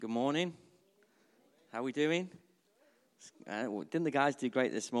Good morning. How are we doing? Didn't the guys do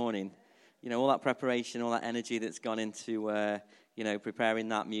great this morning? You know, all that preparation, all that energy that's gone into, preparing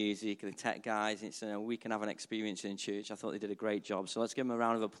that music, the tech guys. It's, we can have an experience in church. I thought they did a great job. So let's give them a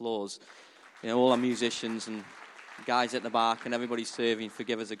round of applause. You know, all our musicians and guys at the back and everybody serving for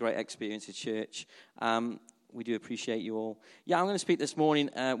giving us a great experience at church. We do appreciate you all. Yeah, I'm going to speak this morning.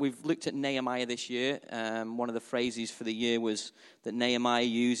 We've looked at Nehemiah this year. One of the phrases for the year was that Nehemiah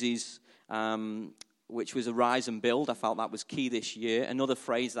uses, which was arise and build. I felt that was key this year. Another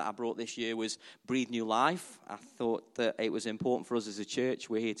phrase that I brought this year was breathe new life. I thought that it was important for us as a church.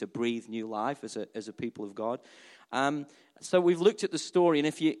 We're here to breathe new life as a people of God. So we've looked at the story, and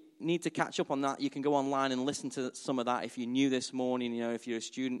if you need to catch up on that, you can go online and listen to some of that. If you're new this morning, if you're a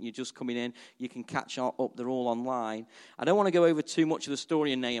student, you're just coming in, you can catch up. They're all online. I don't want to go over too much of the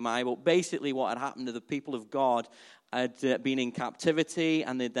story in Nehemiah, but basically what had happened to the people of God had been in captivity,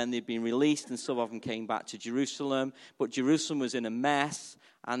 and then they'd been released, and some of them came back to Jerusalem. But Jerusalem was in a mess.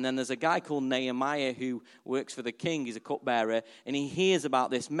 And then there's a guy called Nehemiah who works for the king. He's a cupbearer. And he hears about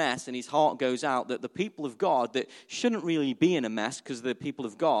this mess, and his heart goes out that the people of God that shouldn't really be in a mess because they're people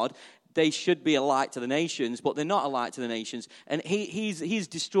of God, they should be a light to the nations, but they're not a light to the nations. And he's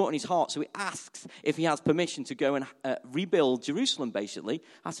distraught in his heart, so he asks if he has permission to go and rebuild Jerusalem, basically.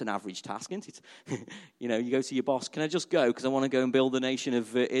 That's an average task, isn't it? You go to your boss, can I just go? Because I want to go and build the nation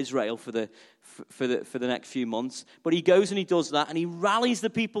of Israel for the next few months. But he goes and he does that, and he rallies the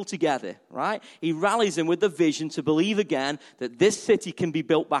people together, right? He rallies them with the vision to believe again that this city can be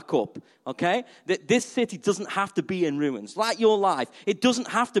built back up, okay? That this city doesn't have to be in ruins. Like your life, it doesn't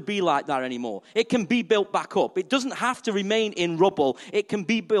have to be like that anymore. It can be built back up. It doesn't have to remain in rubble. It can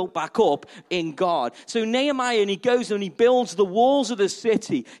be built back up in God. So Nehemiah, and he goes and he builds the walls of the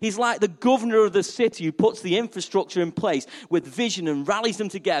city. He's like the governor of the city who puts the infrastructure in place with vision and rallies them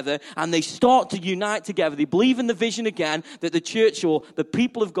together, and they start to unite together. They believe in the vision again that the church or the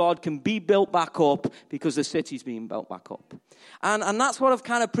people of God can be built back up because the city's being built back up. And that's what I've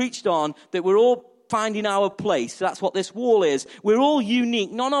kind of preached on, that we're all finding our place. That's what this wall is. We're all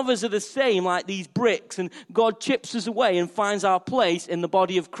unique. None of us are the same like these bricks, and God chips us away and finds our place in the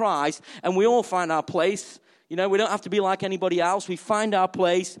body of Christ, and we all find our place. We don't have to be like anybody else. We find our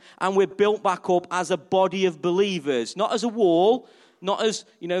place, and we're built back up as a body of believers, not as a wall, not as,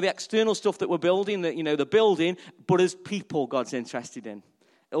 the external stuff that we're building, the building, but as people God's interested in,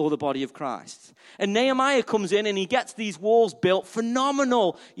 or the body of Christ. And Nehemiah comes in and he gets these walls built.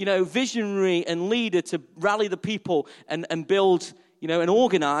 Phenomenal, visionary and leader to rally the people and build, and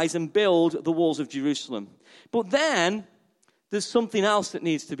organize and build the walls of Jerusalem. But then there's something else that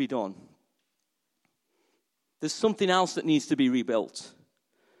needs to be done. There's something else that needs to be rebuilt.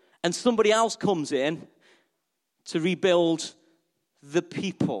 And somebody else comes in to rebuild the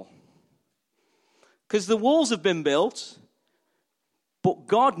people. Because the walls have been built, but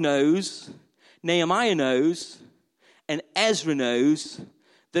God knows, Nehemiah knows, and Ezra knows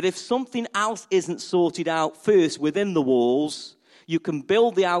that if something else isn't sorted out first within the walls, you can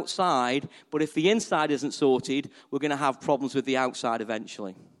build the outside, but if the inside isn't sorted, we're going to have problems with the outside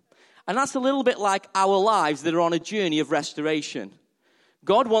eventually. And that's a little bit like our lives that are on a journey of restoration.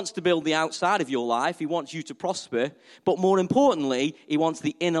 God wants to build the outside of your life. He wants you to prosper. But more importantly, he wants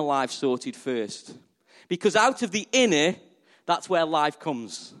the inner life sorted first. Because out of the inner, that's where life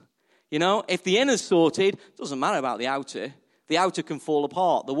comes. If the inner's sorted, it doesn't matter about the outer. The outer can fall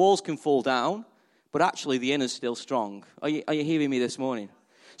apart. The walls can fall down. But actually, the inner's still strong. Are you hearing me this morning?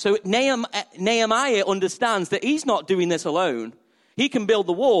 So Nehemiah understands that he's not doing this alone. He can build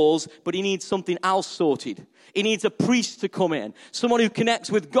the walls, but he needs something else sorted. He needs a priest to come in. Someone who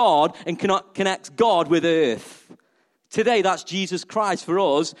connects with God and connects God with earth. Today, that's Jesus Christ for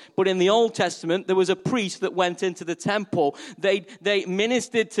us. But in the Old Testament, there was a priest that went into the temple. They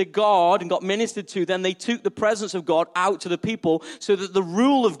ministered to God and got ministered to. Then they took the presence of God out to the people so that the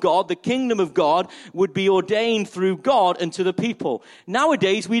rule of God, the kingdom of God, would be ordained through God and to the people.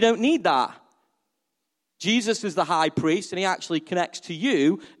 Nowadays, we don't need that. Jesus is the high priest, and he actually connects to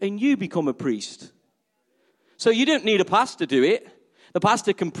you, and you become a priest. So you don't need a pastor to do it. The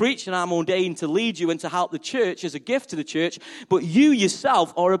pastor can preach, and I'm ordained to lead you and to help the church as a gift to the church, but you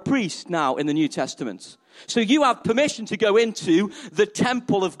yourself are a priest now in the New Testament. So you have permission to go into the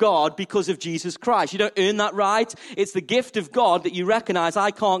temple of God because of Jesus Christ. You don't earn that right. It's the gift of God that you recognize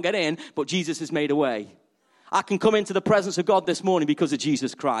I can't get in, but Jesus has made a way. I can come into the presence of God this morning because of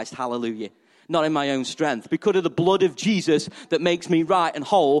Jesus Christ. Hallelujah. Not in my own strength. Because of the blood of Jesus that makes me right and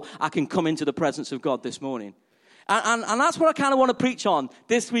whole, I can come into the presence of God this morning. And that's what I kind of want to preach on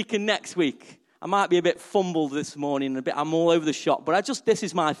this week and next week. I might be a bit fumbled this morning, I'm all over the shop, but this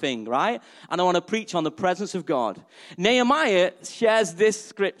is my thing, right? And I want to preach on the presence of God. Nehemiah shares this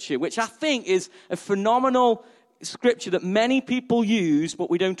scripture, which I think is a phenomenal scripture that many people use,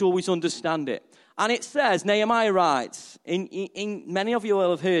 but we don't always understand it. And it says, Nehemiah writes, in many of you will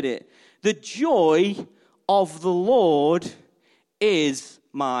have heard it, the joy of the Lord is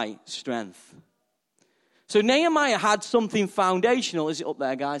my strength. So Nehemiah had something foundational. Is it up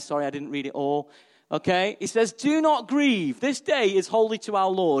there, guys? Sorry, I didn't read it all. Okay, he says, do not grieve. This day is holy to our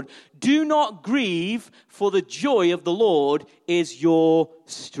Lord. Do not grieve, for the joy of the Lord is your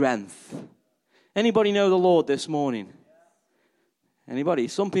strength. Anybody know the Lord this morning? Anybody?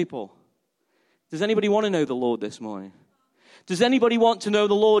 Some people. Does anybody want to know the Lord this morning? Does anybody want to know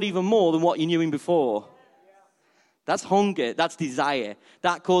the Lord even more than what you knew him before? That's hunger, that's desire.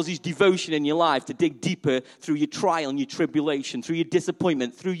 That causes devotion in your life to dig deeper through your trial and your tribulation, through your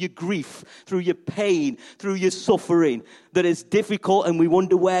disappointment, through your grief, through your pain, through your suffering. That is difficult and we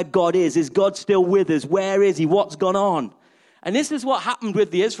wonder where God is. Is God still with us? Where is he? What's gone on? And this is what happened with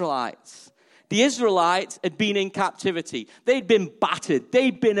the Israelites. The Israelites had been in captivity. They'd been battered.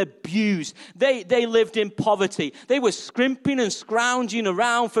 They'd been abused. They lived in poverty. They were scrimping and scrounging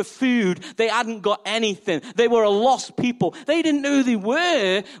around for food. They hadn't got anything. They were a lost people. They didn't know who they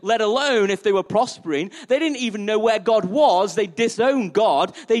were, let alone if they were prospering. They didn't even know where God was. They disowned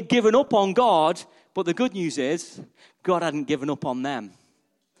God. They'd given up on God. But the good news is, God hadn't given up on them.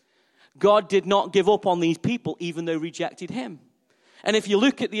 God did not give up on these people, even though they rejected him. And if you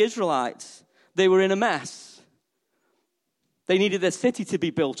look at the Israelites, they were in a mess. They needed their city to be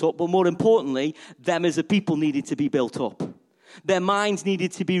built up, but more importantly, them as a people needed to be built up. Their minds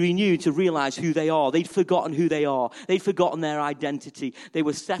needed to be renewed to realize who they are. They'd forgotten who they are. They'd forgotten their identity. They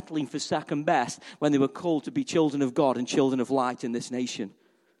were settling for second best when they were called to be children of God and children of light in this nation.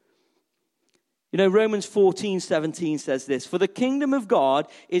 You know, Romans 14:17 says this, for the kingdom of God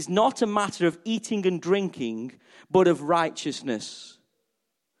is not a matter of eating and drinking, but of righteousness,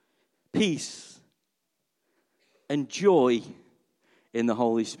 peace, and joy in the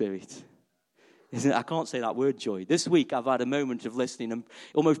Holy Spirit. Isn't it? I can't say that word joy. This week I've had a moment of listening and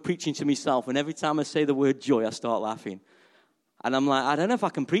almost preaching to myself, and every time I say the word joy, I start laughing. And I'm like, I don't know if I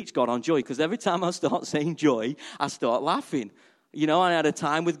can preach God on joy, because every time I start saying joy, I start laughing. You know, I had a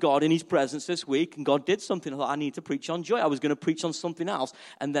time with God in his presence this week, and God did something. I thought, I need to preach on joy. I was going to preach on something else,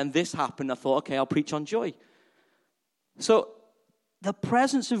 and then this happened. I thought, okay, I'll preach on joy. So the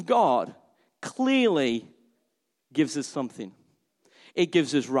presence of God clearly gives us something. It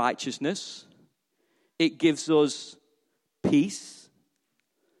gives us righteousness. It gives us peace.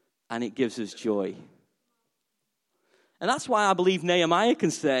 And it gives us joy. And that's why I believe Nehemiah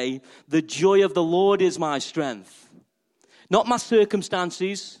can say, the joy of the Lord is my strength. Not my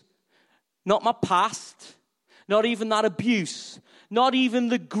circumstances, not my past, not even that abuse, not even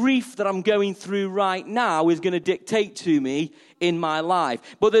the grief that I'm going through right now is going to dictate to me in my life.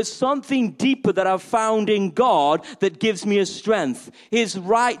 But there's something deeper that I've found in God that gives me a strength. His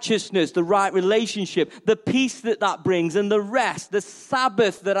righteousness, the right relationship, the peace that brings, and the rest, the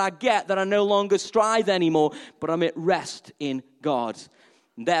Sabbath that I get, that I no longer strive anymore, but I'm at rest in God.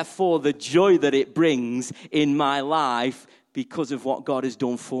 Therefore, the joy that it brings in my life because of what God has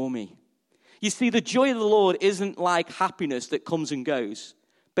done for me. You see, the joy of the Lord isn't like happiness that comes and goes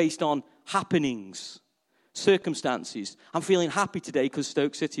based on happenings, circumstances. I'm feeling happy today because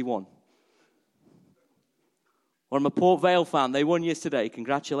Stoke City won. Or I'm a Port Vale fan. They won yesterday.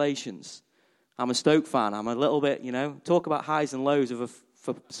 Congratulations. I'm a Stoke fan. I'm a little bit, talk about highs and lows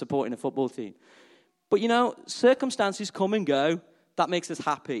for supporting a football team. But, circumstances come and go. That makes us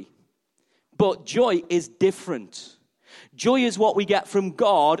happy. But joy is different. Joy is what we get from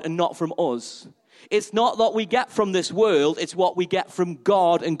God and not from us. It's not what we get from this world. It's what we get from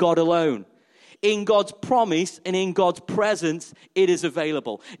God and God alone. In God's promise and in God's presence, it is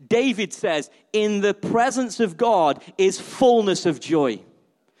available. David says, in the presence of God is fullness of joy.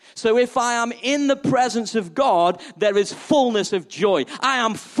 So if I am in the presence of God, there is fullness of joy. I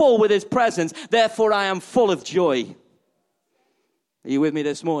am full with his presence. Therefore, I am full of joy. Are you with me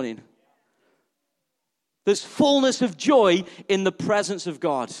this morning? There's fullness of joy in the presence of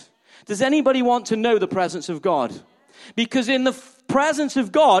God. Does anybody want to know the presence of God? Because in the presence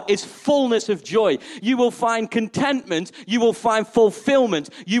of God is fullness of joy. You will find contentment. You will find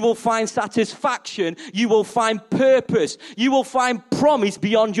fulfillment. You will find satisfaction. You will find purpose. You will find promise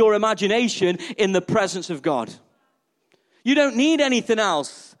beyond your imagination in the presence of God. You don't need anything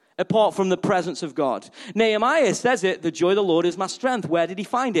else apart from the presence of God. Nehemiah says it, the joy of the Lord is my strength. Where did he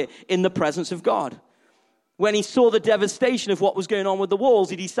find it? In the presence of God. When he saw the devastation of what was going on with the walls,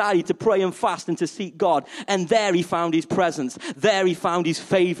 he decided to pray and fast and to seek God. And there he found his presence. There he found his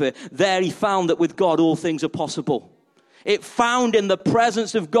favor. There he found that with God all things are possible. It found in the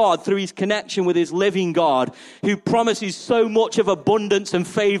presence of God through his connection with his living God, who promises so much of abundance and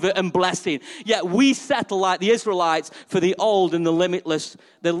favor and blessing. Yet we settle like the Israelites for the old and the limitless,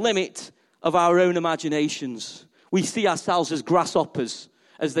 the limit of our own imaginations. We see ourselves as grasshoppers,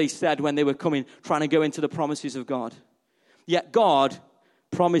 as they said when they were coming, trying to go into the promises of God. Yet God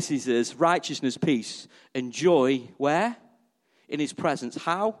promises us righteousness, peace, and joy. Where? In his presence.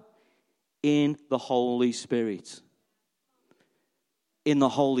 How? In the Holy Spirit. In the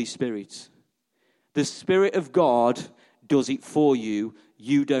Holy Spirit. The Spirit of God does it for you.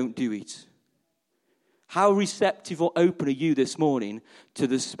 You don't do it. How receptive or open are you this morning to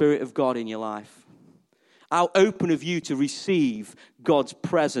the Spirit of God in your life? How open of you to receive God's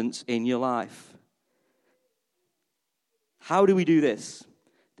presence in your life? How do we do this?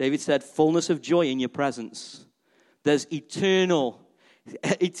 David said, fullness of joy in your presence. There's eternal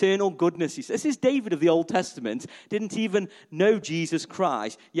goodness. He says, this is David of the Old Testament, didn't even know Jesus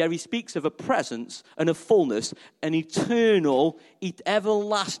Christ. Yeah, he speaks of a presence and a fullness, an eternal,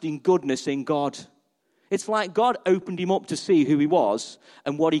 everlasting goodness in God. It's like God opened him up to see who he was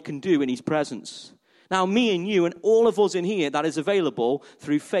and what he can do in his presence. Now, me and you and all of us in here, that is available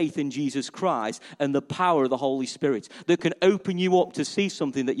through faith in Jesus Christ and the power of the Holy Spirit that can open you up to see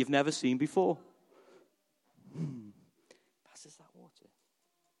something that you've never seen before. Passes that water.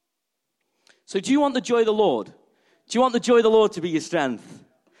 So do you want the joy of the Lord? Do you want the joy of the Lord to be your strength?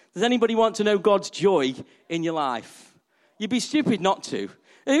 Does anybody want to know God's joy in your life? You'd be stupid not to.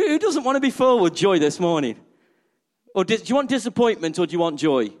 Who doesn't want to be filled with joy this morning? Or do you want disappointment or do you want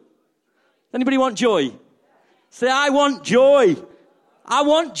joy? Anybody want joy? Say, I want joy. I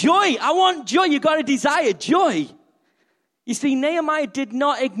want joy. I want joy. You've got to desire joy. You see, Nehemiah did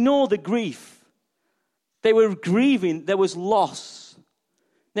not ignore the grief. They were grieving. There was loss.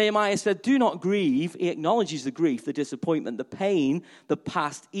 Nehemiah said, do not grieve. He acknowledges the grief, the disappointment, the pain, the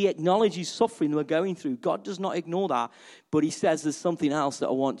past. He acknowledges suffering we're going through. God does not ignore that. But he says there's something else that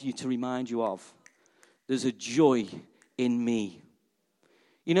I want you to remind you of. There's a joy in me.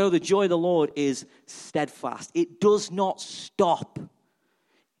 You know, the joy of the Lord is steadfast. It does not stop.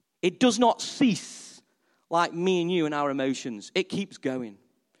 It does not cease like me and you and our emotions. It keeps going.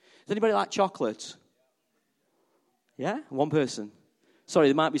 Does anybody like chocolate? Yeah? One person. Sorry,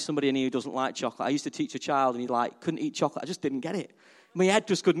 there might be somebody in here who doesn't like chocolate. I used to teach a child and he couldn't eat chocolate. I just didn't get it. My head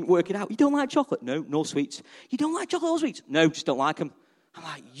just couldn't work it out. You don't like chocolate? No, no sweets. You don't like chocolate or sweets? No, just don't like them. I'm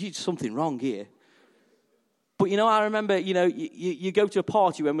like, there's something wrong here. But, you know, I remember, you know, you go to a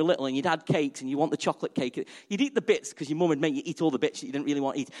party when we were little and you'd had cakes and you want the chocolate cake. You'd eat the bits because your mum would make you eat all the bits that you didn't really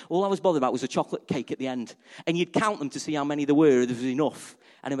want to eat. All I was bothered about was a chocolate cake at the end. And you'd count them to see how many there were, if there was enough.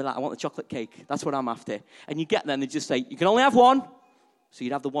 And they'd be like, I want the chocolate cake. That's what I'm after. And you get there and they'd just say, you can only have one. So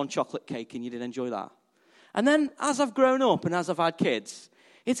you'd have the one chocolate cake and you'd enjoy that. And then as I've grown up and as I've had kids,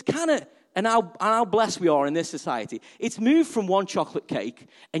 it's kind of, and how blessed we are in this society, it's moved from one chocolate cake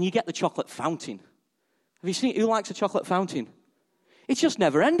and you get the chocolate fountain. Have you seen, who likes a chocolate fountain? It's just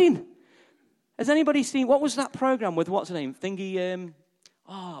never ending. Has anybody seen, what was that program with, what's her name? The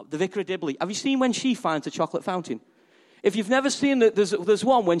Vicar of Dibley. Have you seen when she finds a chocolate fountain? If you've never seen that, there's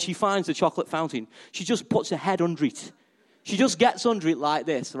one when she finds the chocolate fountain. She just puts her head under it. She just gets under it like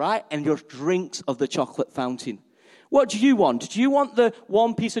this, right? And just drinks of the chocolate fountain. What do you want? Do you want the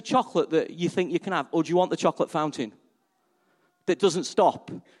one piece of chocolate that you think you can have? Or do you want the chocolate fountain that doesn't stop?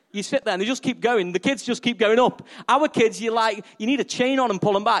 You sit there and they just keep going. The kids just keep going up. Our kids, you need a chain on and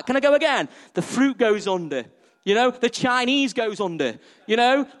pull them back. Can I go again? The fruit goes under. You know, the Chinese goes under. You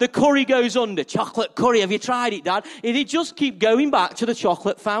know, the curry goes under. Chocolate curry. Have you tried it, Dad? They just keep going back to the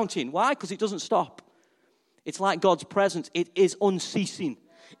chocolate fountain. Why? Because it doesn't stop. It's like God's presence. It is unceasing.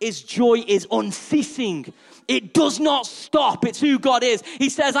 His joy is unceasing. It does not stop. It's who God is. He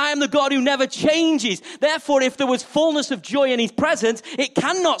says, I am the God who never changes. Therefore, if there was fullness of joy in his presence, it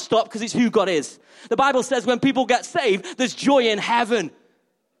cannot stop because it's who God is. The Bible says when people get saved, there's joy in heaven.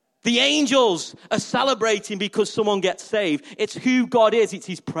 The angels are celebrating because someone gets saved. It's who God is. It's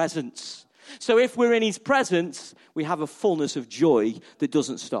his presence. So if we're in his presence, we have a fullness of joy that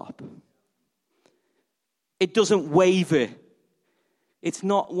doesn't stop. It doesn't waver. It's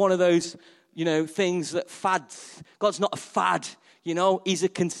not one of those, you know, things that fads. God's not a fad, you know. He's a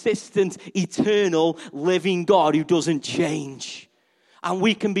consistent, eternal, living God who doesn't change. And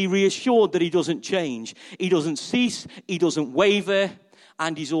we can be reassured that he doesn't change. He doesn't cease. He doesn't waver.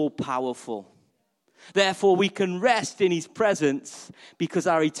 And he's all-powerful. Therefore, we can rest in his presence because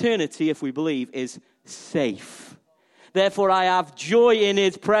our eternity, if we believe, is safe. Therefore, I have joy in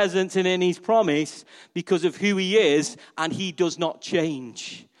his presence and in his promise because of who he is, and he does not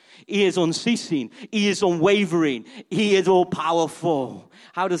change. He is unceasing. He is unwavering. He is all-powerful.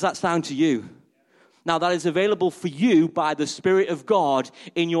 How does that sound to you? Now, that is available for you by the Spirit of God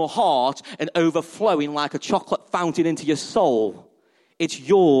in your heart and overflowing like a chocolate fountain into your soul. It's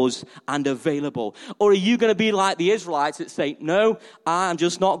yours and available. Or are you going to be like the Israelites that say, no, I'm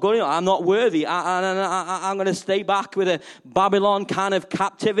just not going, I'm not worthy. I'm going to stay back with a Babylon kind of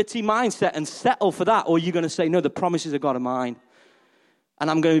captivity mindset and settle for that. Or are you going to say, no, the promises of God are mine. And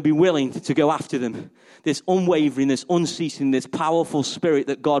I'm going to be willing to go after them. This unwavering, this unceasing, this powerful spirit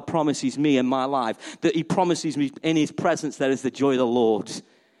that God promises me in my life. That he promises me in his presence there is the joy of the Lord.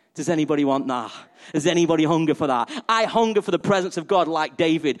 Does anybody want that? Does anybody hunger for that? I hunger for the presence of God like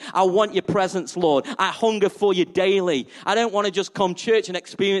David. I want your presence, Lord. I hunger for you daily. I don't want to just come church and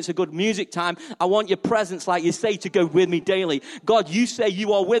experience a good music time. I want your presence, like you say, to go with me daily. God, you say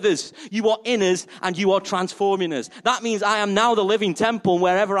you are with us. You are in us and you are transforming us. That means I am now the living temple. And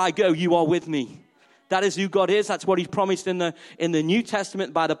wherever I go, you are with me. That is who God is. That's what he's promised in the New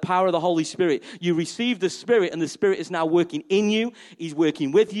Testament by the power of the Holy Spirit. You receive the Spirit, and the Spirit is now working in you. He's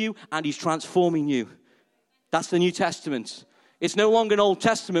working with you, and he's transforming you. That's the New Testament. It's no longer an Old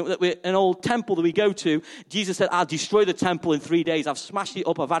Testament, an old temple that we go to. Jesus said, I'll destroy the temple in 3 days. I've smashed it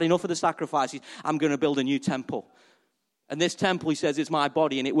up. I've had enough of the sacrifices. I'm going to build a new temple. And this temple, he says, is my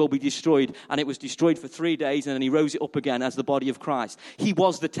body, and it will be destroyed. And it was destroyed for 3 days, and then he rose it up again as the body of Christ. He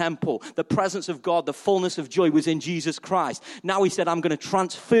was the temple. The presence of God, the fullness of joy was in Jesus Christ. Now he said, I'm going to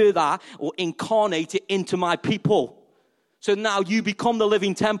transfer that or incarnate it into my people. So now you become the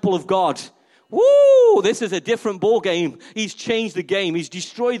living temple of God. Woo! This is a different ball game. He's changed the game. He's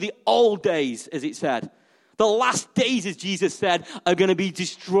destroyed the old days, as it said. The last days, as Jesus said, are going to be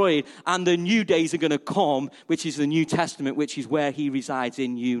destroyed, and the new days are going to come, which is the New Testament, which is where he resides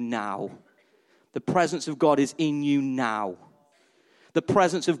in you now. The presence of God is in you now. The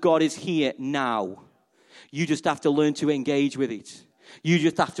presence of God is here now. You just have to learn to engage with it. You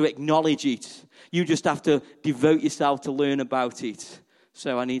just have to acknowledge it. You just have to devote yourself to learn about it.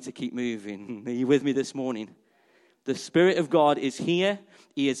 So I need to keep moving. Are you with me this morning? The Spirit of God is here.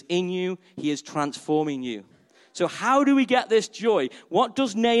 He is in you. He is transforming you. So how do we get this joy? What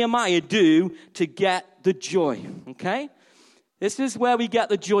does Nehemiah do to get the joy? Okay? This is where we get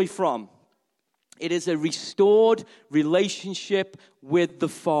the joy from. It is a restored relationship with the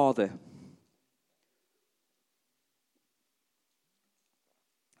Father.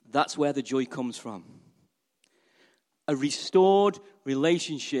 That's where the joy comes from. A restored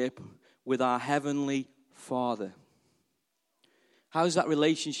relationship with our Heavenly Father. How's that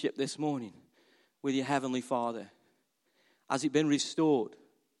relationship this morning with your Heavenly Father? Has it been restored?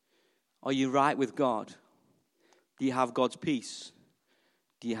 Are you right with God? Do you have God's peace?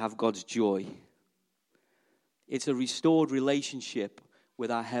 Do you have God's joy? It's a restored relationship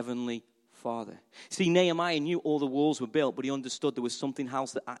with our Heavenly Father. See, Nehemiah knew all the walls were built, but he understood there was something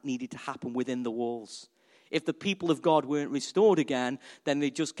else that needed to happen within the walls. If the people of God weren't restored again, then they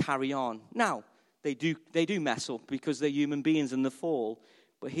just carry on. Now, they do mess up because they're human beings and they fall.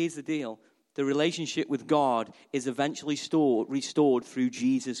 But here's the deal. The relationship with God is eventually restored through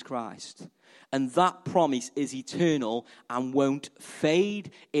Jesus Christ. And that promise is eternal and won't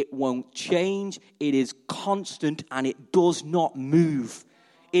fade. It won't change. It is constant and it does not move.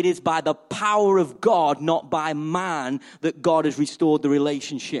 It is by the power of God, not by man, that God has restored the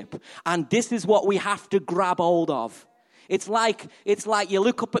relationship. And this is what we have to grab hold of. It's like you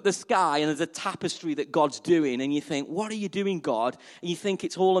look up at the sky and there's a tapestry that God's doing and you think, what are you doing, God? And you think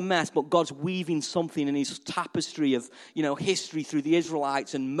it's all a mess, but God's weaving something in his tapestry of, history through the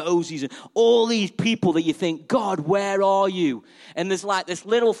Israelites and Moses and all these people that you think, God, where are you? And there's like this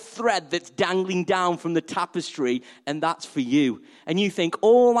little thread that's dangling down from the tapestry, and that's for you. And you think,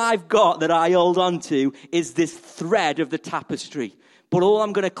 all I've got that I hold on to is this thread of the tapestry. But all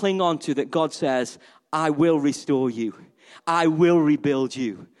I'm going to cling on to that God says, I will restore you. I will rebuild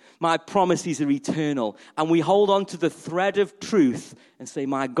you. My promises are eternal. And we hold on to the thread of truth and say,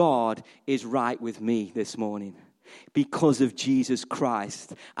 my God is right with me this morning because of Jesus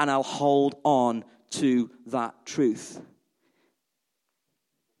Christ. And I'll hold on to that truth.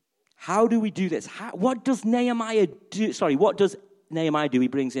 How do we do this? What does Nehemiah do? What does Nehemiah do? He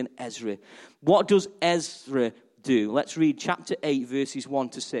brings in Ezra. What does Ezra do? Let's read chapter 8, verses 1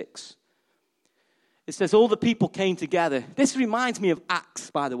 to 6. It says, all the people came together. This reminds me of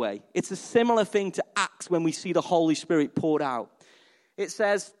Acts, by the way. It's a similar thing to Acts when we see the Holy Spirit poured out. It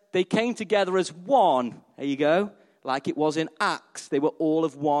says, they came together as one. There you go. like it was in Acts. They were all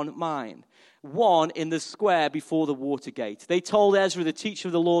of one mind. One in the square before the water gate. They told Ezra, the teacher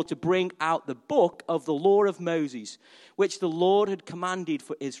of the law, to bring out the book of the law of Moses, which the Lord had commanded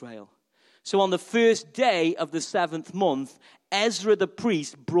for Israel. So on the first day of the 7th month, Ezra the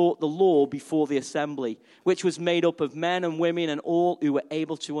priest brought the law before the assembly, which was made up of men and women and all who were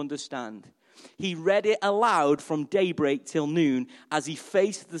able to understand. He read it aloud from daybreak till noon as he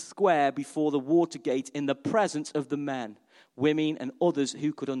faced the square before the water gate in the presence of the men, women, and others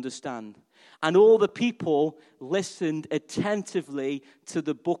who could understand. And all the people listened attentively to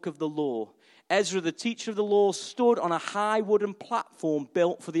the book of the law. Ezra, the teacher of the law, stood on a high wooden platform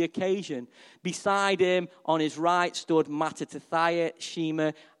built for the occasion. Beside him, on his right, stood Mattathiah,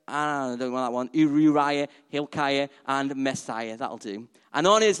 Shema, I don't know that one, Uriah, Hilkiah, and Messiah. That'll do. And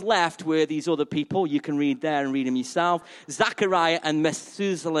on his left were these other people. You can read there and read them yourself. Zechariah and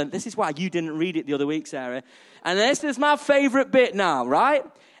Methuselah. This is why you didn't read it the other week, Sarah. And this is my favorite bit now, right?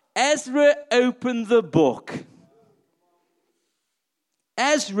 Ezra opened the book.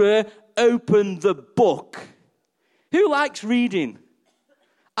 Ezra opened the book. Who likes reading?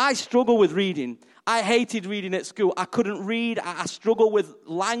 I struggle with reading. I hated reading at school. I couldn't read. I struggle with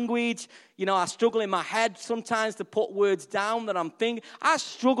language. You know, I struggle in my head sometimes to put words down that I'm thinking. I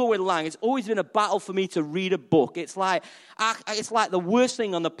struggle with language. It's always been a battle for me to read a book. It's like the worst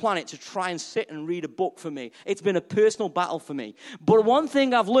thing on the planet to try and sit and read a book for me. It's been a personal battle for me. But one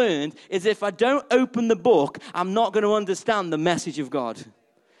thing I've learned is if I don't open the book, I'm not going to understand the message of God.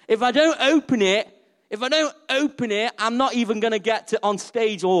 If I don't open it, I'm not even going to get to on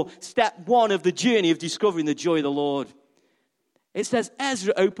stage or step one of the journey of discovering the joy of the Lord. It says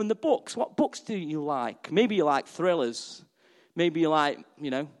Ezra opened the books. What books do you like? Maybe you like thrillers. Maybe you like,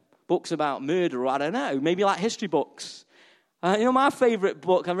 books about murder, or I don't know. Maybe you like history books. My favorite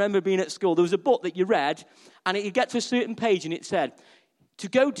book, I remember being at school, there was a book that you read, and you get to a certain page, and it said, to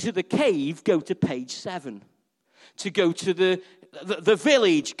go to the cave, go to page 7. To go to the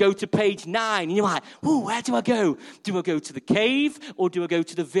village, go to page 9. And you're like, where do I go? Do I go to the cave or do I go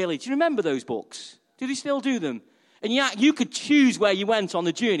to the village? Do you remember those books? Do they still do them? And you could choose where you went on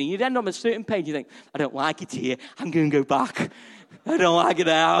the journey. You'd end up at a certain page. You think, I don't like it here. I'm going to go back. I don't like it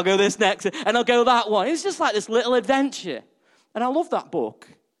there. I'll go this next. And I'll go that one. It's just like this little adventure. And I love that book.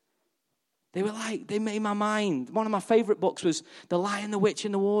 They made my mind. One of my favorite books was The Lion, the Witch,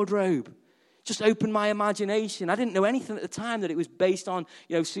 and the Wardrobe. Just opened my imagination. I didn't know anything at the time that it was based on,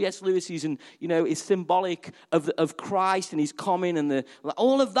 C.S. Lewis's and, is symbolic of Christ and his coming and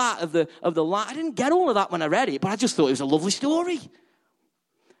all of that of the light. I didn't get all of that when I read it, but I just thought it was a lovely story.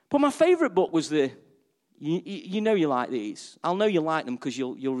 But my favorite book was you like these. I'll know you like them because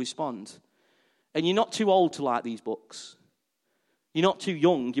you'll respond. And you're not too old to like these books. You're not too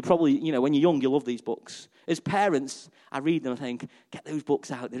young. You probably, when you're young, you love these books. As parents, I read them and think, get those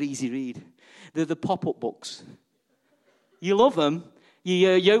books out. They're easy to read. They're the pop-up books. You love them.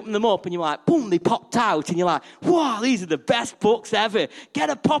 You open them up and you're like, boom, they popped out. And you're like, wow, these are the best books ever. Get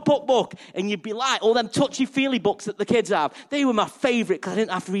a pop-up book. And you'd be like, all them touchy-feely books that the kids have. They were my favorite because I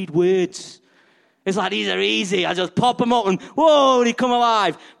didn't have to read words. It's like, these are easy. I just pop them up and, whoa, they come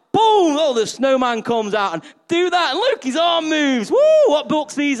alive. Boom, the snowman comes out and do that. And look, his arm moves. Woo, what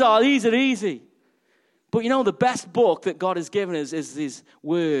books these are. These are easy. But the best book that God has given us is his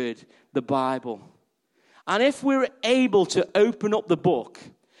word, the Bible. And if we're able to open up the book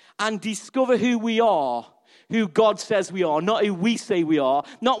and discover who we are, who God says we are, not who we say we are,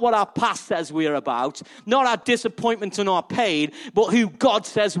 not what our past says we're about, not our disappointment and our pain, but who God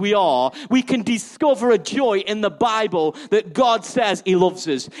says we are, we can discover a joy in the Bible that God says he loves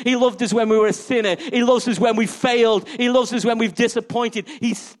us. He loved us when we were a sinner. He loves us when we failed. He loves us when we've disappointed.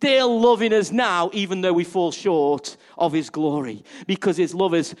 He's still loving us now, even though we fall short of his glory, because his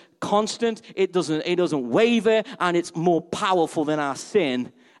love is constant. It doesn't waver, and it's more powerful than our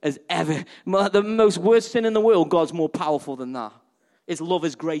sin as ever. The most worst sin in the world, God's more powerful than that. His love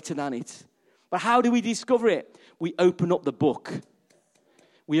is greater than it. But how do we discover it? We open up the book.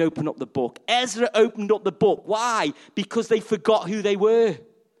 We open up the book. Ezra opened up the book. Why? Because they forgot who they were.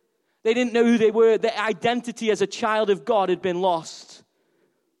 They didn't know who they were. Their identity as a child of God had been lost.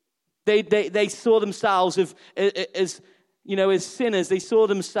 They saw themselves as sinners. They saw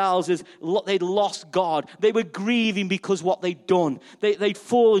themselves as they'd lost God. They were grieving because what they'd done. They'd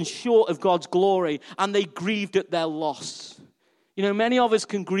fallen short of God's glory, and they grieved at their loss. Many of us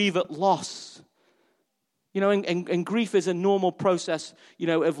can grieve at loss. And grief is a normal process,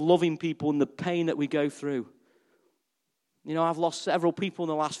 of loving people and the pain that we go through. I've lost several people in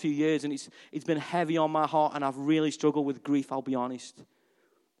the last few years, and it's been heavy on my heart, and I've really struggled with grief, I'll be honest.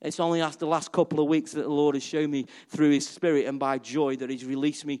 It's only after the last couple of weeks that the Lord has shown me through his Spirit and by joy that he's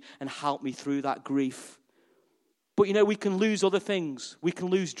released me and helped me through that grief. But we can lose other things. We can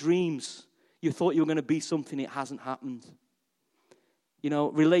lose dreams. You thought you were going to be something, it hasn't happened.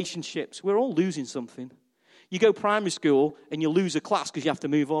 Relationships, we're all losing something. You go primary school and you lose a class because you have to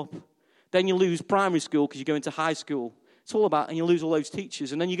move up. Then you lose primary school because you go into high school. It's all about, and you lose all those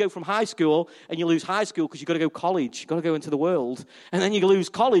teachers. And then you go from high school and you lose high school because you've got to go college. You've got to go into the world. And then you lose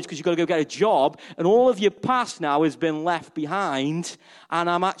college because you've got to go get a job. And all of your past now has been left behind. And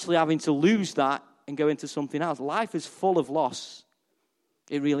I'm actually having to lose that and go into something else. Life is full of loss.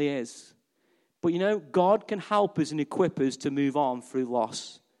 It really is. But God can help us and equip us to move on through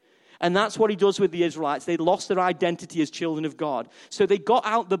loss. And that's what he does with the Israelites. They lost their identity as children of God. So they got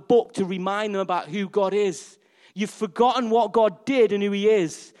out the book to remind them about who God is. You've forgotten what God did and who he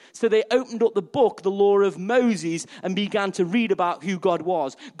is. So they opened up the book, the law of Moses, and began to read about who God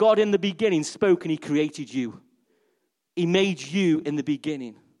was. God in the beginning spoke and he created you. He made you in the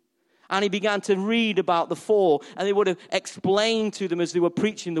beginning. And he began to read about the fall. And they would have explained to them as they were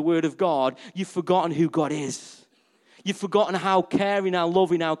preaching the word of God, you've forgotten who God is. You've forgotten how caring, how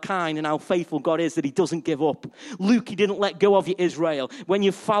loving, how kind, and how faithful God is, that he doesn't give up. Luke, he didn't let go of you, Israel. When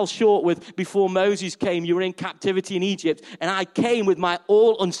you fell short before Moses came, you were in captivity in Egypt, and I came with my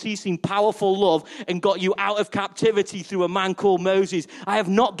all-unceasing, powerful love and got you out of captivity through a man called Moses. I have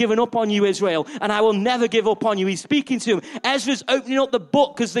not given up on you, Israel, and I will never give up on you. He's speaking to him. Ezra's opening up the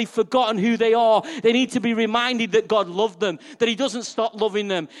book because they've forgotten who they are. They need to be reminded that God loved them, that he doesn't stop loving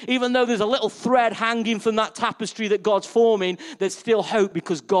them. Even though there's a little thread hanging from that tapestry that God's forming, there's still hope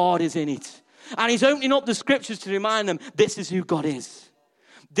because God is in it. And he's opening up the scriptures to remind them, this is who God is.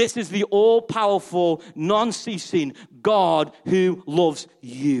 This is the all-powerful, non-ceasing God who loves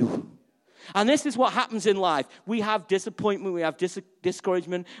you. And this is what happens in life. We have disappointment, we have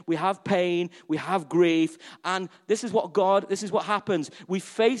discouragement, we have pain, we have grief. And this is what happens. We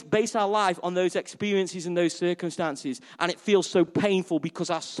base our life on those experiences and those circumstances. And it feels so painful because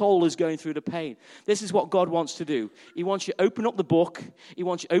our soul is going through the pain. This is what God wants to do. He wants you to open up the book. He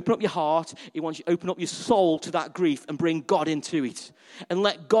wants you to open up your heart. He wants you to open up your soul to that grief and bring God into it. And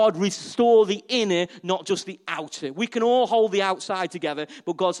let God restore the inner, not just the outer. We can all hold the outside together,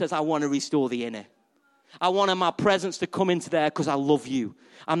 but God says, I want to restore the inner. I want my presence to come into there because I love you.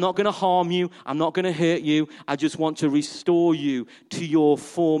 I'm not going to harm you. I'm not going to hurt you. I just want to restore you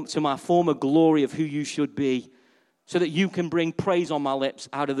to my former glory of who you should be, so that you can bring praise on my lips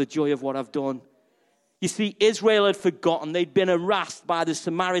out of the joy of what I've done. You see, Israel had forgotten. They'd been harassed by the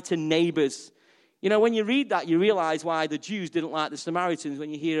Samaritan neighbors. When you read that, you realize why the Jews didn't like the Samaritans. When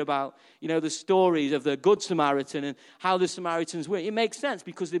you hear about, the stories of the Good Samaritan and how the Samaritans were. It makes sense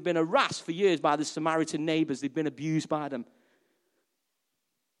because they've been harassed for years by the Samaritan neighbors. They've been abused by them.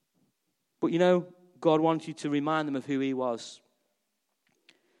 But God wanted you to remind them of who he was.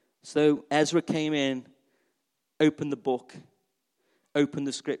 So Ezra came in, opened the book, opened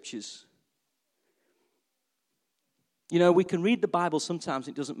the scriptures. We can read the Bible sometimes,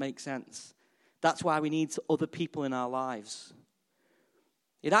 it doesn't make sense. That's why we need other people in our lives.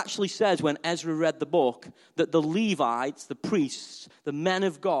 It actually says when Ezra read the book that the Levites, the priests, the men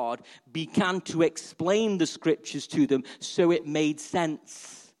of God began to explain the scriptures to them so it made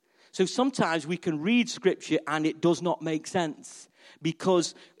sense. So sometimes we can read scripture and it does not make sense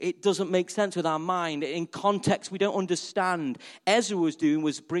because it doesn't make sense with our mind. In context, we don't understand. Ezra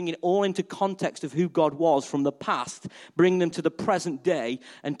was bringing it all into context of who God was from the past, bringing them to the present day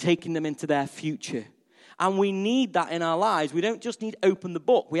and taking them into their future. And we need that in our lives. We don't just need to open the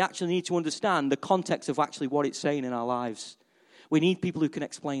book. We actually need to understand the context of actually what it's saying in our lives. We need people who can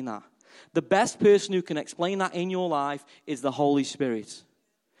explain that. The best person who can explain that in your life is the Holy Spirit.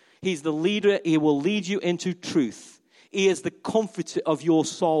 He's the leader. He will lead you into truth. He is the comforter of your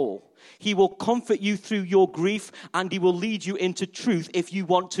soul. He will comfort you through your grief, and he will lead you into truth if you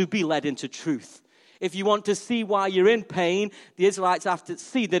want to be led into truth. If you want to see why you're in pain, the Israelites have to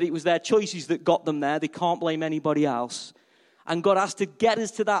see that it was their choices that got them there. They can't blame anybody else. And God has to get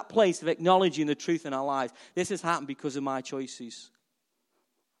us to that place of acknowledging the truth in our lives. This has happened because of my choices.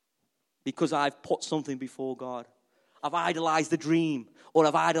 Because I've put something before God. I've idolized the dream, or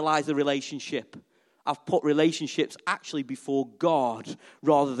I've idolized the relationship. I've put relationships actually before God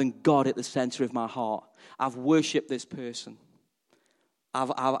rather than God at the center of my heart. I've worshipped this person. I've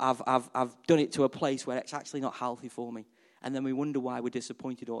done it to a place where it's actually not healthy for me. And then we wonder why we're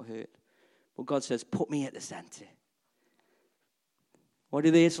disappointed or hurt. But God says, put me at the center. What do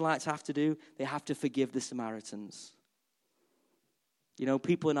the Israelites have to do? They have to forgive the Samaritans. You know,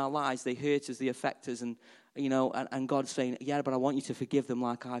 people in our lives, they hurt us, they affect us, and, you know, and God's saying, yeah, but I want you to forgive them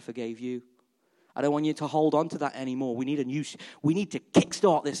like I forgave you. I don't want you to hold on to that anymore. We need to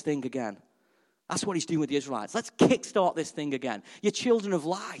kickstart this thing again. That's what he's doing with the Israelites. Let's kickstart this thing again. You're children of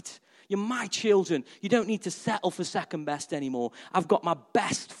light. You're my children. You don't need to settle for second best anymore. I've got my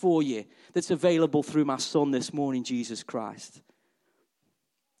best for you that's available through my son this morning, Jesus Christ.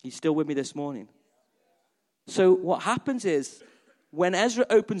 You still with me this morning? So what happens is, when Ezra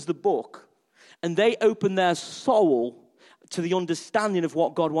opens the book and they open their soul to the understanding of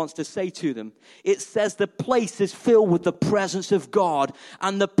what God wants to say to them, it says the place is filled with the presence of God,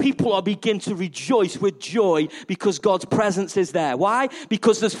 and the people are begin to rejoice with joy because God's presence is there. Why?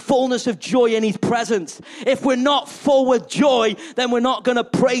 Because there's fullness of joy in his presence. If we're not full with joy, then we're not going to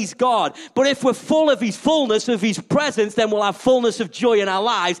praise God. But if we're full of his fullness, of his presence, then we'll have fullness of joy in our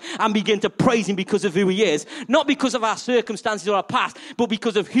lives and begin to praise him because of who he is. Not because of our circumstances or our past, but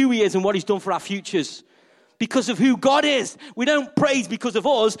because of who he is and what he's done for our futures. Because of who God is. We don't praise because of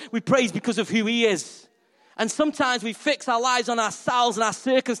us, we praise because of who he is. And sometimes we fix our lives on ourselves and our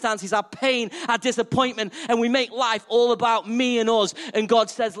circumstances, our pain, our disappointment, and we make life all about me and us. And God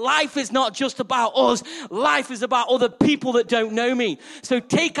says, life is not just about us. Life is about other people that don't know me. So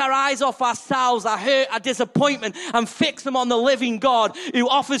take our eyes off ourselves, our hurt, our disappointment, and fix them on the living God who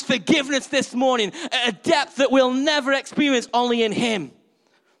offers forgiveness this morning at a depth that we'll never experience only in him.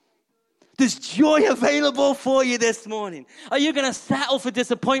 There's joy available for you this morning. Are you going to settle for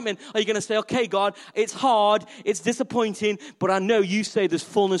disappointment? Are you going to say, okay, God, it's hard, it's disappointing, but I know you say there's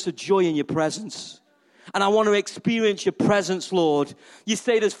fullness of joy in your presence. And I want to experience your presence, Lord. You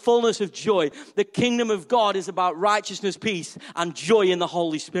say there's fullness of joy. The kingdom of God is about righteousness, peace, and joy in the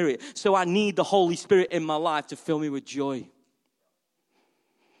Holy Spirit. So I need the Holy Spirit in my life to fill me with joy.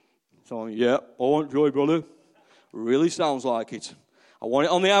 So, yeah, I want joy, brother. Really sounds like it. I want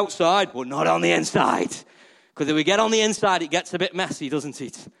it on the outside, but not on the inside. Because if we get on the inside, it gets a bit messy, doesn't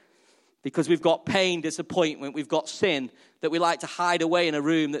it? Because we've got pain, disappointment, we've got sin that we like to hide away in a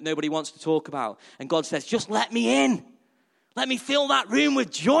room that nobody wants to talk about. And God says, just let me in. Let me fill that room with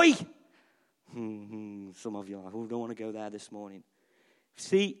joy. Some of you are, don't want to go there this morning.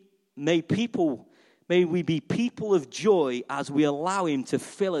 See, may we be people of joy as we allow him to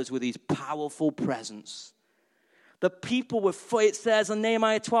fill us with his powerful presence. The people were, it says in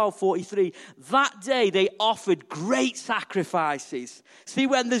Nehemiah 12:43, that day they offered great sacrifices. See,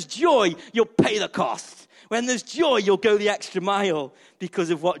 when there's joy, you'll pay the cost. When there's joy, you'll go the extra mile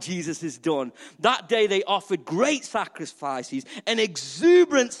because of what Jesus has done. That day they offered great sacrifices, an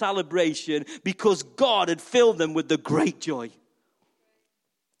exuberant celebration because God had filled them with the great joy.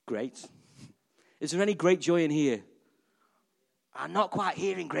 Great. Is there any great joy in here? I'm not quite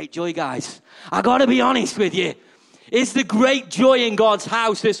hearing great joy, guys. I got to be honest with you. Is there great joy in God's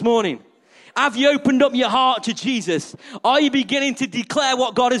house this morning? Have you opened up your heart to Jesus? Are you beginning to declare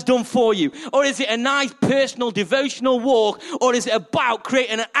what God has done for you? Or is it a nice personal devotional walk? Or is it about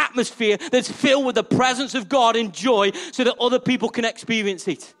creating an atmosphere that's filled with the presence of God and joy so that other people can experience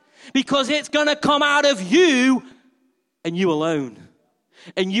it? Because it's going to come out of you and you alone.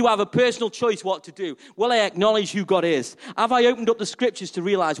 And you have a personal choice what to do. Will I acknowledge who God is? Have I opened up the scriptures to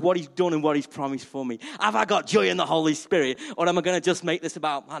realize what he's done and what he's promised for me? Have I got joy in the Holy Spirit? Or am I going to just make this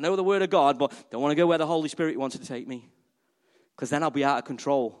about, I know the word of God, but don't want to go where the Holy Spirit wants to take me? Because then I'll be out of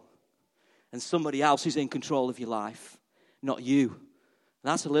control. And somebody else is in control of your life, not you. And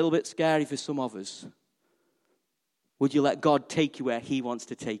that's a little bit scary for some of us. Would you let God take you where he wants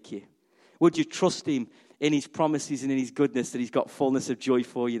to take you? Would you trust him in his promises and in his goodness that he's got fullness of joy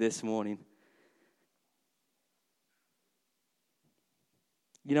for you this morning?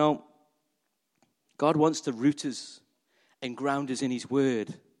 You know, God wants to root us and ground us in his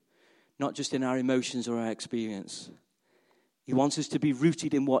word, not just in our emotions or our experience. He wants us to be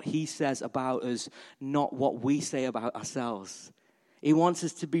rooted in what he says about us, not what we say about ourselves. He wants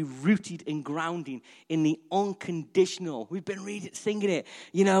us to be rooted and grounding in the unconditional. We've been singing it,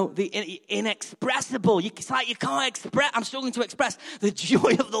 you know, the inexpressible. It's like you can't express. I'm struggling to express the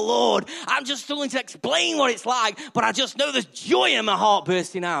joy of the Lord. I'm just struggling to explain what it's like, but I just know there's joy in my heart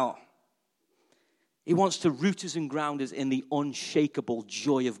bursting out. He wants to root us and ground us in the unshakable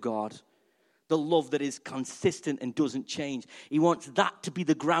joy of God. The love that is consistent and doesn't change. He wants that to be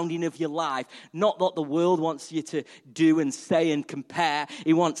the grounding of your life, not what the world wants you to do and say and compare.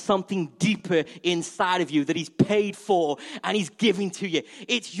 He wants something deeper inside of you that he's paid for and he's giving to you.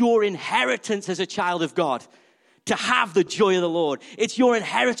 It's your inheritance as a child of God to have the joy of the Lord. It's your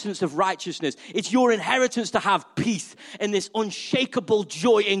inheritance of righteousness. It's your inheritance to have peace and this unshakable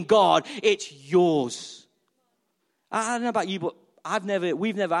joy in God. It's yours. I don't know about you, but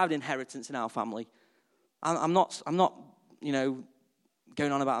we've never had inheritance in our family. I'm not,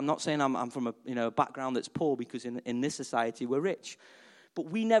 going on about, I'm not saying I'm from a background that's poor, because in this society we're rich. But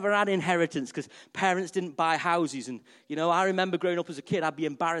we never had inheritance because parents didn't buy houses. And, I remember growing up as a kid, I'd be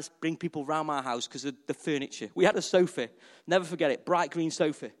embarrassed to bring people around my house because of the furniture. We had a sofa. Never forget it. Bright green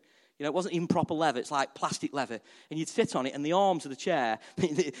sofa. It wasn't even proper leather. It's like plastic leather. And you'd sit on it, and the arms of the chair,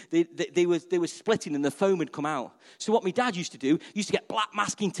 they were splitting, and the foam had come out. So what my dad used to do, he used to get black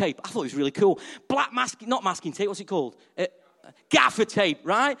masking tape. I thought it was really cool. Not masking tape, what's it called? Gaffer tape,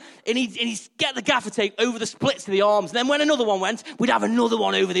 right? And he'd get the gaffer tape over the splits of the arms. And then when another one went, we'd have another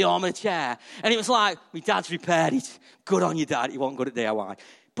one over the arm of the chair. And it was like, my dad's repaired it. Good on you, Dad. He wasn't good at DIY.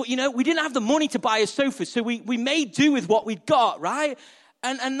 But, we didn't have the money to buy a sofa, so we made do with what we'd got, right?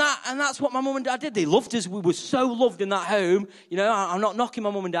 And that's what my mum and dad did. They loved us. We were so loved in that home. I'm not knocking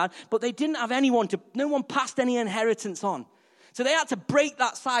my mum and dad, but they didn't have no one passed any inheritance on. So they had to break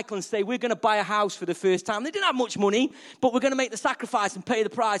that cycle and say, we're going to buy a house for the first time. They didn't have much money, but we're going to make the sacrifice and pay the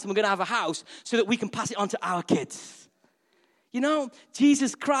price, and we're going to have a house so that we can pass it on to our kids.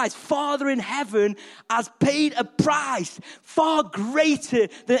 Jesus Christ, Father in heaven, has paid a price far greater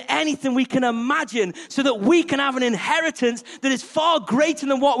than anything we can imagine, so that we can have an inheritance that is far greater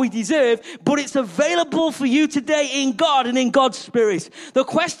than what we deserve, but it's available for you today in God and in God's Spirit. The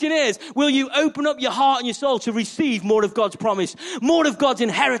question is, will you open up your heart and your soul to receive more of God's promise, more of God's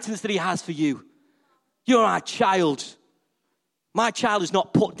inheritance that he has for you? You're my child. My child is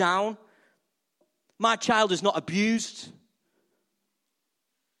not put down. My child is not abused.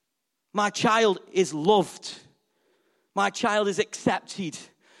 My child is loved. My child is accepted.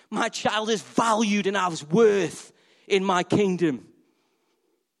 My child is valued and has worth in my kingdom.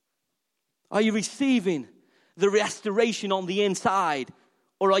 Are you receiving the restoration on the inside,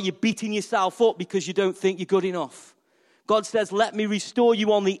 or are you beating yourself up because you don't think you're good enough? God says, let me restore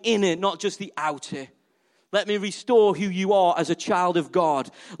you on the inner, not just the outer. Let me restore who you are as a child of God,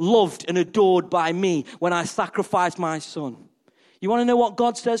 loved and adored by me when I sacrificed my son. You want to know what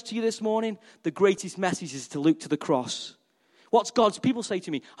God says to you this morning? The greatest message is to look to the cross. People say to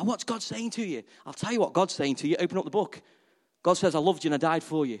me, what's God saying to you? I'll tell you what God's saying to you. Open up the book. God says, I loved you and I died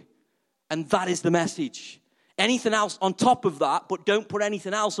for you. And that is the message. Anything else on top of that, but don't put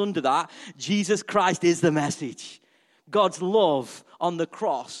anything else under that. Jesus Christ is the message. God's love on the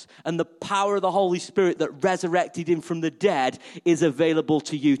cross and the power of the Holy Spirit that resurrected him from the dead is available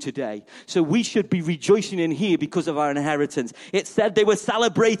to you today. So we should be rejoicing in here because of our inheritance. It said they were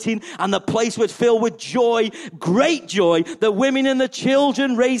celebrating and the place was filled with joy, great joy. The women and the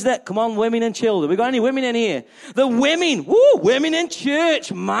children raised their... Come on, women and children. We got any women in here? The women. Woo, women in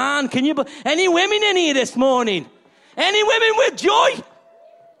church. Man, any women in here this morning? Any women with joy?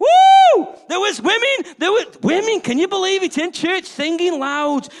 Woo! There were women, can you believe it, in church singing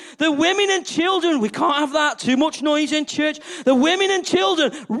loud. The women and children, we can't have that, too much noise in church. The women and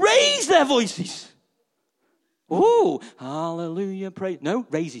children raise their voices. Ooh, hallelujah, praise. No,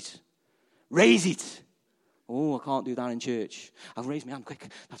 raise it. Raise it. Oh, I can't do that in church. I'll raise my hand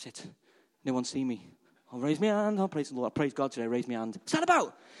quick. That's it. No one see me. I'll raise my hand. I'll praise the Lord. I praise God today. Raise my hand. What's that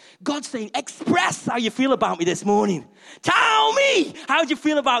about? God's saying, express how you feel about me this morning. Tell me, how do you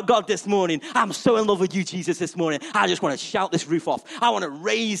feel about God this morning? I'm so in love with you, Jesus, this morning. I just want to shout this roof off. I want to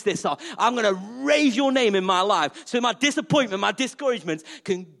raise this off. I'm going to raise your name in my life so my disappointment, my discouragement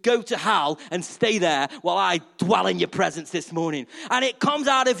can go to hell and stay there while I dwell in your presence this morning. And it comes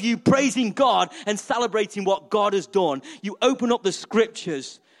out of you praising God and celebrating what God has done. You open up the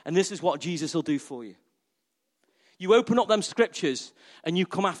scriptures, and this is what Jesus will do for you. You open up them scriptures and you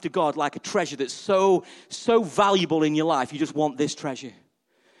come after God like a treasure that's so valuable in your life. You just want this treasure.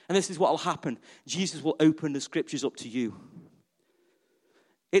 And this is what will happen. Jesus will open the scriptures up to you.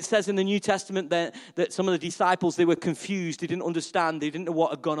 It says in the New Testament that some of the disciples, they were confused. They didn't understand. They didn't know what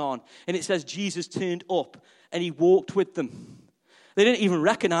had gone on. And it says Jesus turned up and he walked with them. They didn't even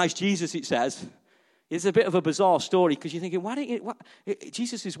recognize Jesus, it says. It's a bit of a bizarre story because you're thinking,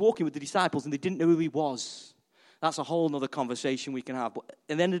 Jesus is walking with the disciples and they didn't know who he was. That's a whole other conversation we can have. But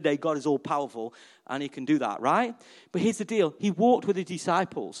at the end of the day, God is all powerful and he can do that, right? But here's the deal. He walked with the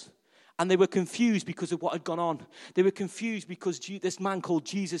disciples and they were confused because of what had gone on. They were confused because this man called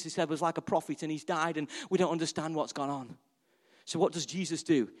Jesus, he said, was like a prophet and he's died and we don't understand what's gone on. So what does Jesus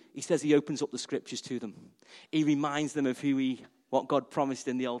do? He says he opens up the scriptures to them. He reminds them of who he what God promised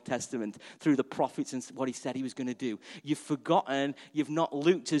in the Old Testament through the prophets and what he said he was going to do. You've forgotten, you've not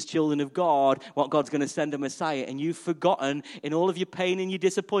looked as children of God, what God's going to send a Messiah. And you've forgotten in all of your pain and your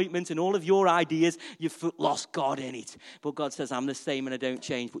disappointment and all of your ideas, you've lost God in it. But God says, I'm the same and I don't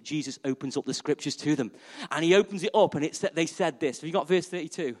change. But Jesus opens up the scriptures to them. And he opens it up and they said this. Have you got verse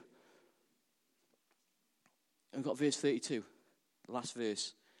 32? We've got verse 32, the last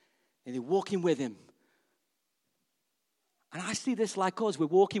verse. And they're walking with him. And I see this like us. We're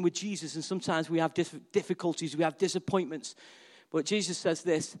walking with Jesus, and sometimes we have difficulties, we have disappointments. But Jesus says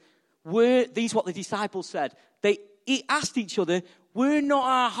this. These what the disciples said. They asked each other, were not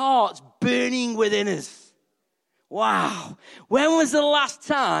our hearts burning within us? Wow. When was the last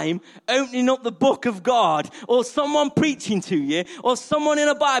time opening up the book of God, or someone preaching to you, or someone in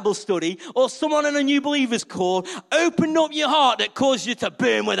a Bible study, or someone in a new believers call, opened up your heart that caused you to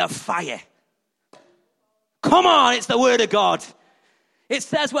burn with a fire? Come on, it's the word of God. It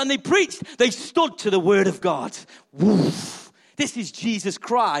says when they preached, they stood to the word of God. Woof. This is Jesus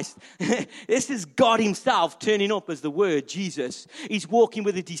Christ. This is God himself turning up as the word, Jesus. He's walking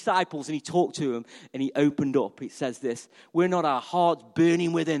with the disciples and he talked to them and he opened up. It says this, we're not our hearts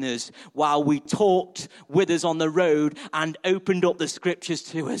burning within us while we talked with us on the road and opened up the scriptures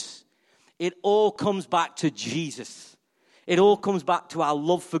to us. It all comes back to Jesus. It all comes back to our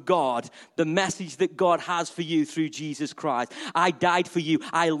love for God, the message that God has for you through Jesus Christ. I died for you.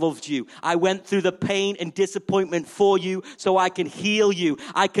 I loved you. I went through the pain and disappointment for you so I can heal you.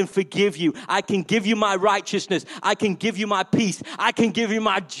 I can forgive you. I can give you my righteousness. I can give you my peace. I can give you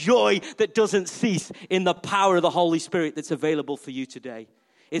my joy that doesn't cease in the power of the Holy Spirit that's available for you today.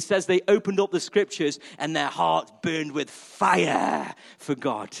 It says they opened up the scriptures and their hearts burned with fire for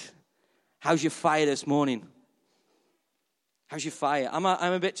God. How's your fire this morning? How's your fire? I'm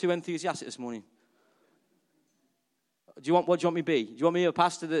a bit too enthusiastic this morning. What do you want me to be? Do you want me a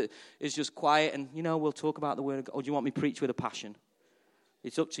pastor that is just quiet and, we'll talk about the word of God? Or do you want me to preach with a passion?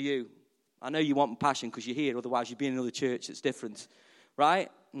 It's up to you. I know you want passion because you're here. Otherwise, you'd be in another church that's different.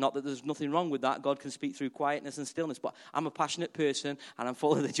 Right? Not that there's nothing wrong with that. God can speak through quietness and stillness. But I'm a passionate person and I'm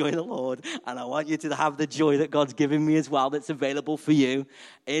full of the joy of the Lord. And I want you to have the joy that God's given me as well that's available for you.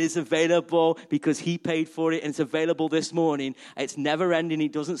 It is available because he paid for it and it's available this morning. It's never ending.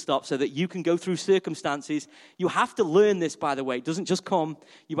 It doesn't stop so that you can go through circumstances. You have to learn this, by the way. It doesn't just come.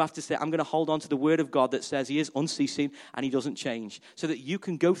 You have to say, I'm going to hold on to the word of God that says he is unceasing and he doesn't change. So that you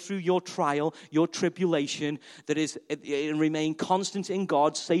can go through your trial, your tribulation, that is, and remain constant in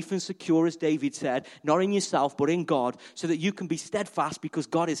God, safe and secure, as David said, not in yourself, but in God, so that you can be steadfast because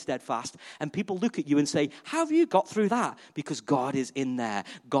God is steadfast. And people look at you and say, how have you got through that? Because God is in there.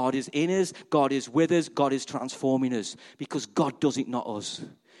 God is in us. God is with us. God is transforming us because God does it, not us.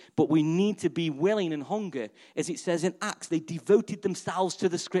 But we need to be willing and hunger. As it says in Acts, they devoted themselves to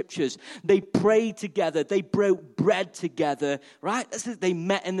the scriptures. They prayed together. They broke bread together, right? They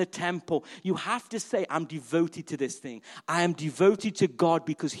met in the temple. You have to say, I'm devoted to this thing. I am devoted to God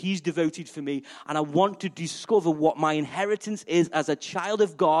because he's devoted for me. And I want to discover what my inheritance is as a child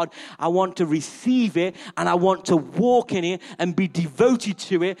of God. I want to receive it and I want to walk in it and be devoted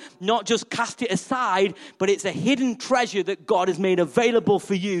to it. Not just cast it aside, but it's a hidden treasure that God has made available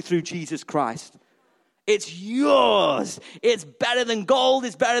for you through Jesus Christ. It's yours. It's better than gold.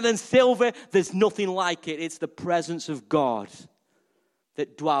 It's better than silver. There's nothing like it. It's the presence of God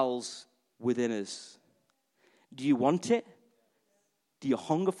that dwells within us. Do you want it? Do you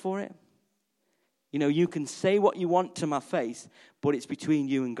hunger for it? You can say what you want to my face, but it's between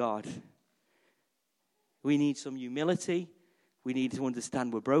you and God. We need some humility. We need to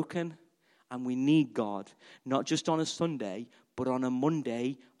understand we're broken. And we need God, not just on a Sunday, but on a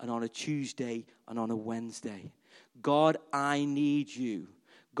Monday and on a Tuesday and on a Wednesday. God, I need you.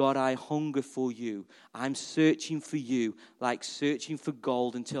 God, I hunger for you. I'm searching for you like searching for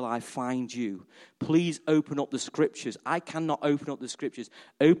gold until I find you. Please open up the scriptures. I cannot open up the scriptures.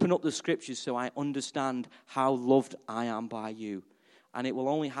 Open up the scriptures so I understand how loved I am by you. And it will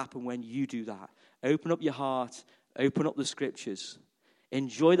only happen when you do that. Open up your heart. Open up the scriptures.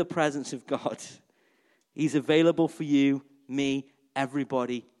 Enjoy the presence of God. He's available for you, me,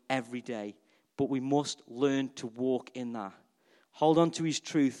 everybody, every day. But we must learn to walk in that. Hold on to his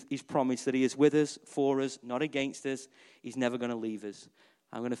truth, his promise that he is with us, for us, not against us. He's never going to leave us.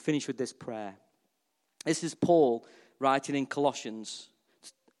 I'm going to finish with this prayer. This is Paul writing in Colossians,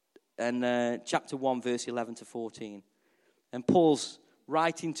 and chapter 1, verse 11 to 14. And Paul's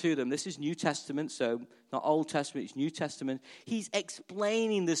writing to them. This is New Testament, so not Old Testament, it's New Testament. He's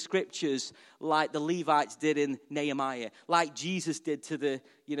explaining the scriptures like the Levites did in Nehemiah, like Jesus did to the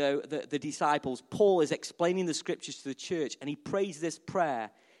disciples. Paul is explaining the scriptures to the church, and he prays this prayer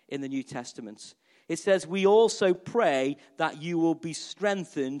in the New Testament. It says, we also pray that you will be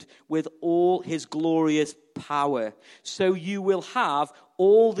strengthened with all his glorious power, so you will have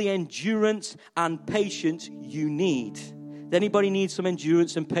all the endurance and patience you need. Does anybody need some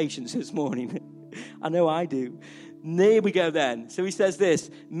endurance and patience this morning? I know I do. There we go then. So he says this,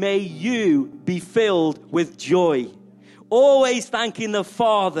 may you be filled with joy, always thanking the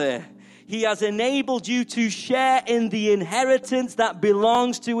Father. He has enabled you to share in the inheritance that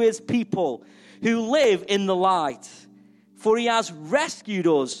belongs to his people who live in the light. For he has rescued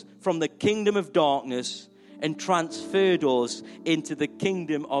us from the kingdom of darkness and transferred us into the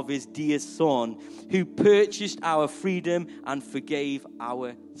kingdom of his dear Son, who purchased our freedom and forgave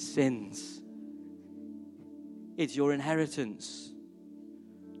our sins. It's your inheritance.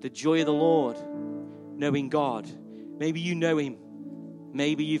 The joy of the Lord, knowing God. Maybe you know him.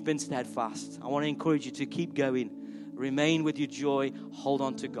 Maybe you've been steadfast. I want to encourage you to keep going. Remain with your joy. Hold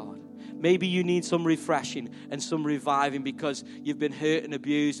on to God. Maybe you need some refreshing and some reviving because you've been hurt and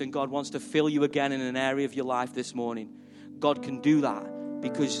abused and God wants to fill you again in an area of your life this morning. God can do that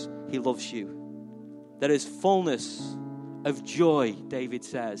because he loves you. There is fullness of joy, David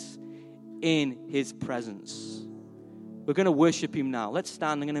says, in his presence. We're going to worship him now. Let's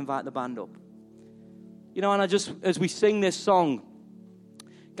stand. I'm going to invite the band up. You know, and as we sing this song,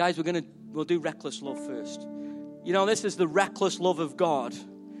 guys, we'll do Reckless Love first. You know, this is the reckless love of God.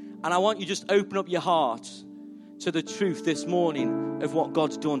 And I want you to just open up your heart to the truth this morning of what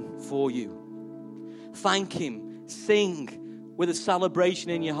God's done for you. Thank him. Sing with a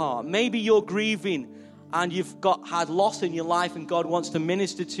celebration in your heart. Maybe you're grieving and you've had loss in your life and God wants to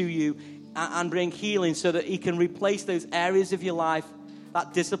minister to you and bring healing so that he can replace those areas of your life,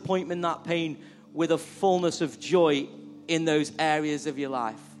 that disappointment, that pain, with a fullness of joy in those areas of your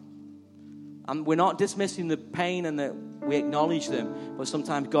life. And we're not dismissing the pain and that we acknowledge them, but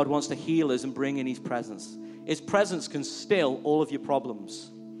sometimes God wants to heal us and bring in his presence. His presence can still all of your problems.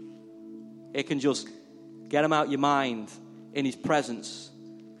 It can just get them out your mind in his presence.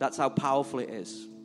 That's how powerful it is.